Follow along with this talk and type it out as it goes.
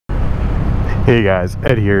Hey guys,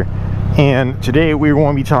 Ed here, and today we're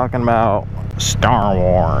going to be talking about Star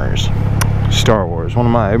Wars. Star Wars, one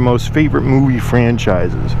of my most favorite movie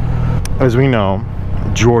franchises. As we know,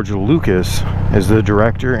 George Lucas is the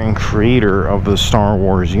director and creator of the Star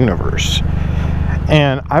Wars universe.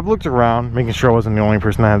 And I've looked around, making sure I wasn't the only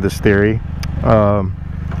person that had this theory. I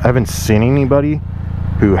haven't seen anybody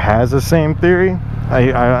who has the same theory.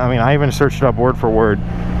 I mean, I even searched it up word for word.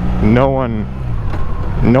 No one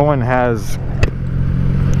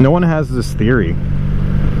has this theory.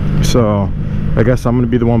 So I guess I'm gonna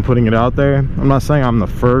be the one putting it out there. I'm not saying I'm the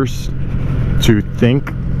first to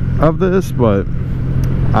think of this, but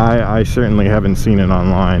I certainly haven't seen it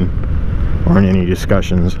online or in any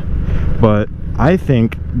discussions. But I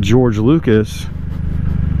think George Lucas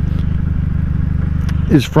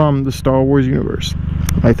is from the Star Wars universe.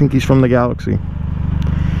 I think he's from the galaxy.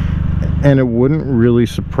 And it wouldn't really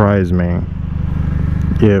surprise me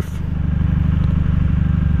if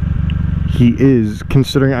he is,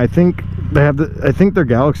 considering I think their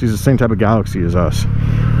galaxy is the same type of galaxy as us,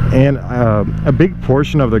 and a big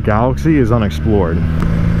portion of their galaxy is unexplored.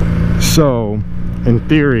 So in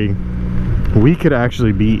theory, we could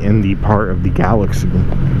actually be in the part of the galaxy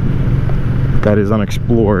that is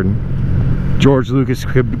unexplored. George Lucas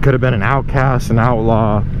could have been an outcast, an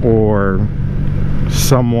outlaw, or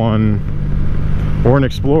someone, or an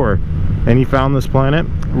explorer, and he found this planet,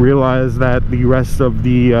 realized that the rest of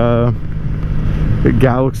the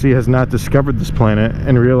galaxy has not discovered this planet,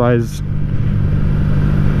 and realized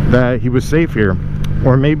that he was safe here.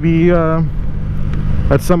 Or maybe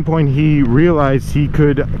at some point he realized he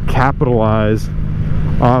could capitalize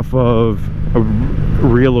off of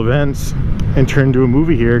real events and turn into a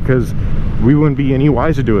movie here, because we wouldn't be any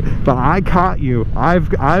wiser to it. But I caught you.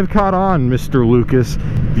 I've caught on, Mr. Lucas.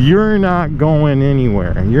 You're not going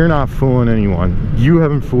anywhere. You're not fooling anyone. You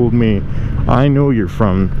haven't fooled me. I know you're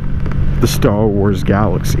from the Star Wars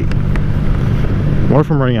galaxy. What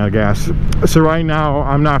if I'm running out of gas? So right now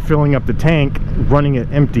I'm not filling up the tank, running it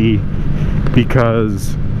empty,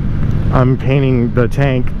 because I'm painting the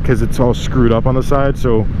tank because it's all screwed up on the side.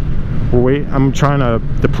 So I'm trying to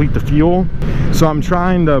deplete the fuel, so I'm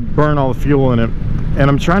trying to burn all the fuel in it, and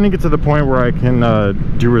I'm trying to get to the point where I can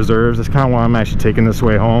do reserves. That's kind of why I'm actually taking this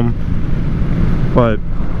way home. But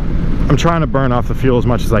I'm trying to burn off the fuel as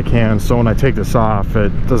much as I can, so when I take this off,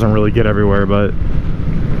 it doesn't really get everywhere. But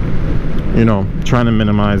you know, trying to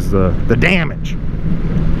minimize the damage.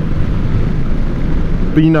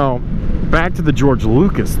 But you know, back to the George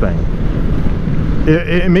Lucas thing.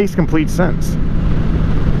 It makes complete sense.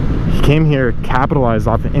 He came here, capitalized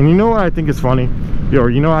off it. And you know what I think is funny, or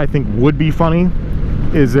you know what I think would be funny,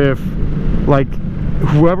 is if like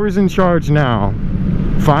whoever's in charge now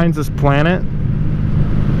finds this planet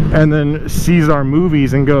and then sees our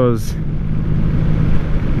movies and goes,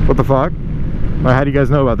 what the fuck? Like, how do you guys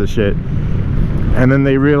know about this shit? And then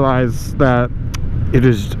they realize that it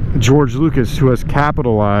is George Lucas who has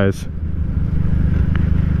capitalized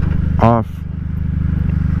off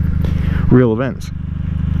real events.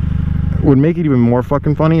 Would make it even more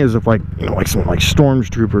fucking funny is if, like, you know, like some like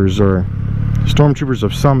stormtroopers or stormtroopers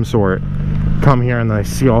of some sort come here and they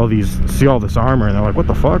see all this armor and they're like, what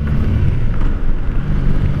the fuck?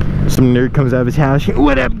 Some nerd comes out of his house,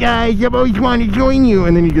 what up guys, I've always wanted to join you,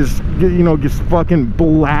 and then he just, you know, gets fucking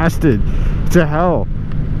blasted to hell,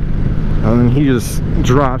 and then he just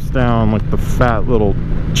drops down like the fat little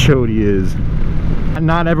chode he is.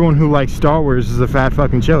 Not everyone who likes Star Wars is a fat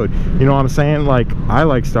fucking chode. You know what I'm saying? Like, I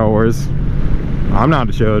like Star Wars. I'm not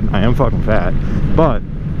a chode. I am fucking fat. But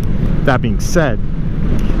that being said,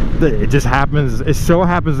 it just happens. It so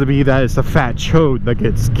happens to be that it's the fat chode that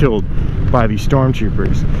gets killed by these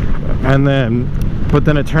stormtroopers. But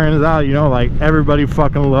then it turns out, you know, like, everybody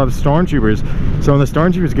fucking loves stormtroopers. So when the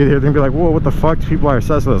stormtroopers get here, they're gonna be like, whoa, what the fuck? People are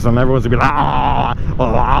obsessed with us, and everyone's gonna be like,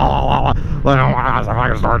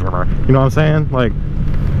 stormtrooper. You know what I'm saying? Like,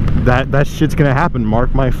 that shit's gonna happen.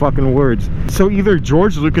 Mark my fucking words. So either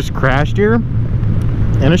George Lucas crashed here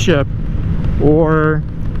in a ship, or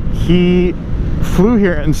he flew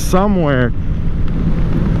here, and somewhere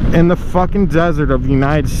in the fucking desert of the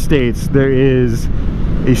United States there is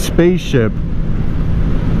a spaceship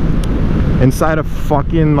inside a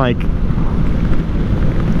fucking, like,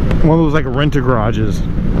 one of those like rent-a garages,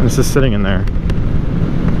 and it's just sitting in there.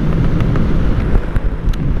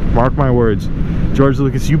 Mark my words, George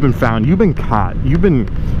Lucas, you've been found, you've been caught, you have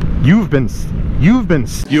been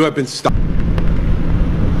stopped.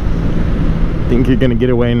 Think you're gonna get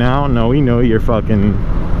away now? No, we know you're fucking,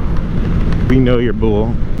 we know you're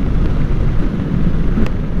bull.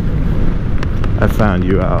 I found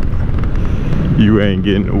you out. You ain't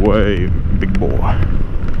getting away, big boy.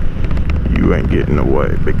 You ain't getting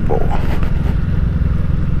away, big boy.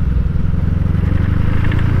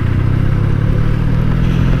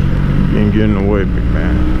 You ain't getting away, big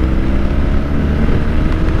man.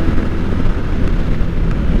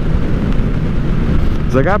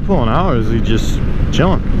 Is that guy pulling out, or is he just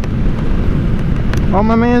chilling? Oh,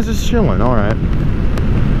 my man's just chilling. All right.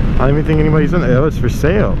 I don't even think anybody's in there. Oh, it's for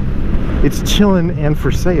sale. It's chilling and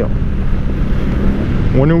for sale.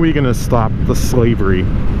 When are we gonna stop the slavery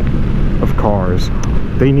of cars?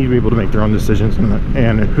 They need to be able to make their own decisions,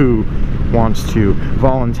 and who wants to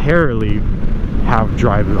voluntarily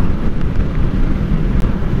drive them.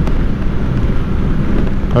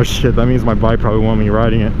 Oh shit, that means my bike probably won't me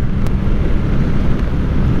riding it.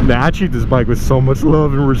 Nah, I treat this bike with so much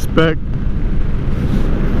love and respect.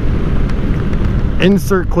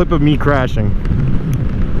 Insert clip of me crashing.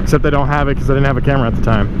 Except I don't have it because I didn't have a camera at the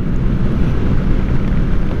time.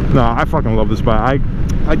 No, I fucking love this bike.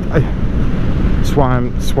 That's why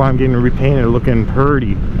I'm getting repainted, looking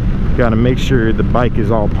purty. Gotta make sure the bike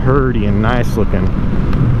is all purty and nice looking.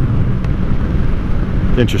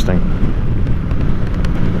 Interesting.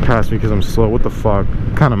 Pass me because I'm slow. What the fuck?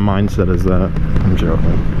 What kind of mindset is that? I'm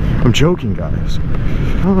joking. I'm joking, guys.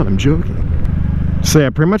 Come on, I'm joking. So yeah,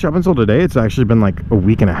 pretty much up until today, it's actually been like a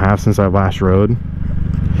week and a half since I last rode.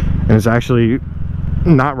 And it's actually,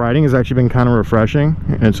 not riding has actually been kind of refreshing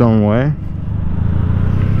in its own way.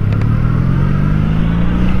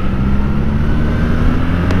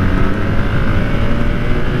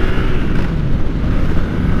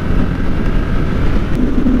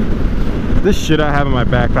 This shit I have in my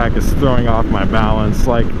backpack is throwing off my balance.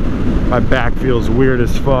 Like, my back feels weird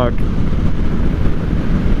as fuck.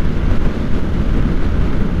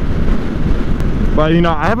 But you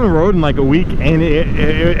know, I haven't rode in like a week, and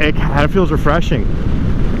it kind of feels refreshing.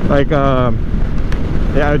 Like, yeah,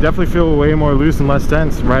 I definitely feel way more loose and less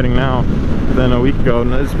tense riding now than a week ago,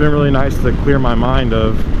 and it's been really nice to clear my mind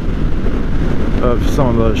of some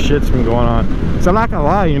of the shit's been going on. So I'm not gonna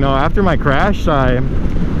lie, you know, after my crash,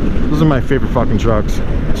 those are my favorite fucking trucks,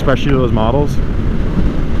 especially those models.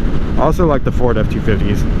 I also like the Ford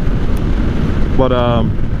F-250s, but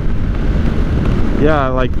yeah,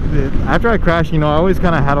 like after I crashed, you know, I always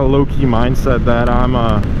kind of had a low-key mindset that I'm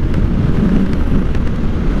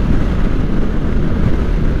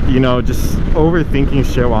you know, just overthinking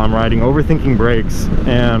shit while I'm riding, overthinking brakes,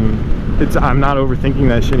 and I'm not overthinking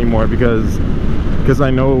that shit anymore because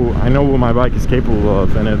I know what my bike is capable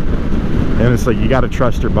of, and it's like, you gotta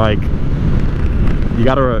trust your bike. You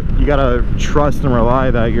gotta trust and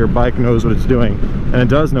rely that your bike knows what it's doing, and it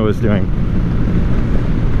does know what it's doing.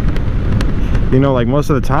 You know, like most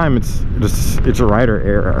of the time it's a rider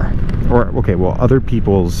error, or okay, well, other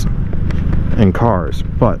people's in cars,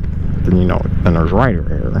 but then, you know, then there's rider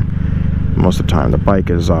error. Most of the time the bike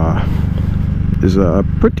is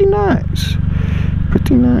pretty nice,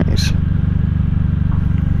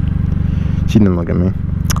 She didn't look at me.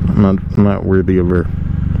 I'm not worthy of her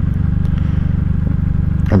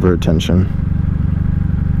attention.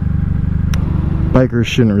 Bikers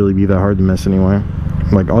shouldn't really be that hard to miss anyway.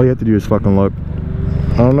 Like, all you have to do is fucking look.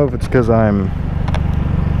 I don't know if it's because I'm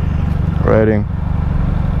riding.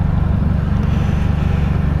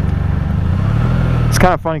 It's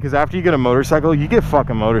kind of funny because after you get a motorcycle, you get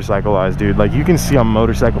fucking motorcycleized, dude. Like, you can see a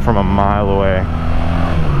motorcycle from a mile away.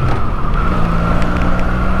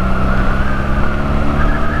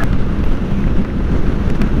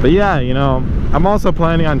 But yeah, you know, I'm also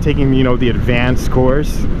planning on taking, you know, the advanced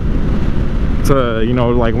course to, you know,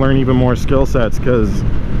 like learn even more skill sets, because,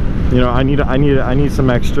 you know, I need some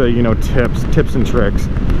extra, you know, tips and tricks.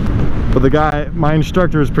 But the guy, my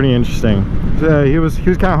instructor, was pretty interesting. He was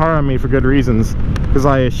kind of hard on me for good reasons, because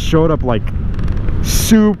I showed up like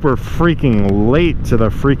super freaking late to the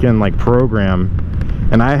freaking like program,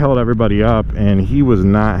 and I held everybody up, and he was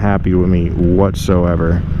not happy with me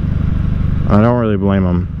whatsoever. I don't really blame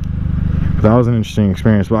him. But that was an interesting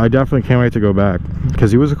experience, but I definitely can't wait to go back,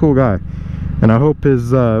 because he was a cool guy, and I hope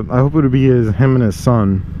it would be him and his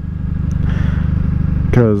son,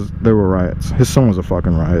 because there were riots. His son was a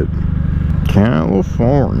fucking riot.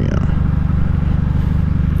 California.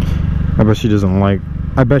 I bet she doesn't like.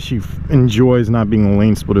 I bet she enjoys not being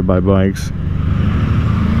lane splitted by bikes.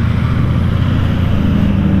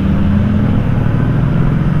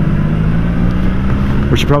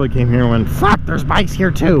 Or she probably came here and went, fuck, there's bikes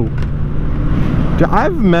here too. Dude,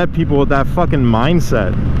 I've met people with that fucking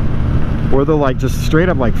mindset, where they're like, just straight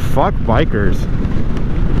up like, fuck bikers.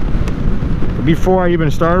 Before I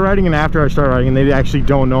even started riding and after I started riding, and they actually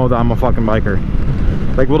don't know that I'm a fucking biker.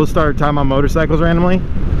 Like, we'll just start talking about motorcycles randomly,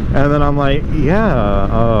 And then I'm like,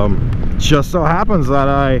 yeah, just so happens that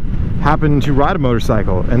I happen to ride a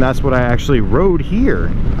motorcycle, and that's what I actually rode here.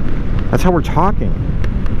 That's how we're talking.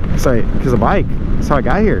 Sorry, because a bike. That's how I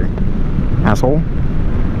got here, asshole.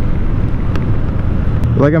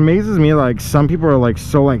 Like, amazes me, like, some people are like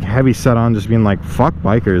so like heavy set on just being like, fuck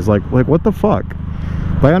bikers. Like what the fuck?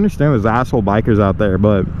 Like, I understand there's asshole bikers out there,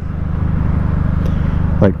 but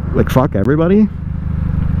like fuck everybody.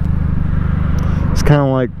 It's kind of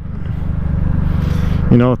like,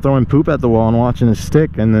 you know, throwing poop at the wall and watching a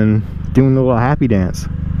stick and then doing the little happy dance.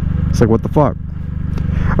 It's like, what the fuck?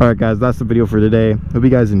 Alright guys, that's the video for today. Hope you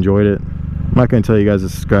guys enjoyed it. I'm not going to tell you guys to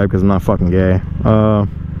subscribe because I'm not fucking gay.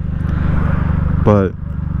 But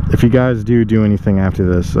if you guys do anything after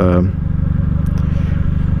this, you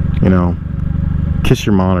know, kiss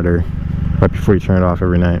your monitor right before you turn it off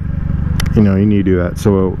every night. You know, you need to do that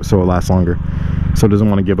so it lasts longer, so it doesn't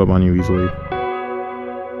want to give up on you easily.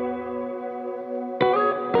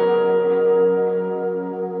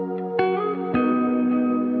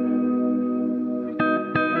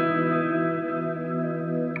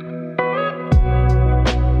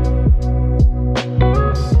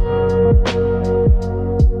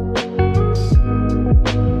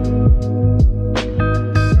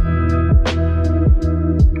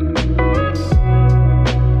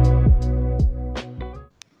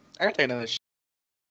 I gotta take another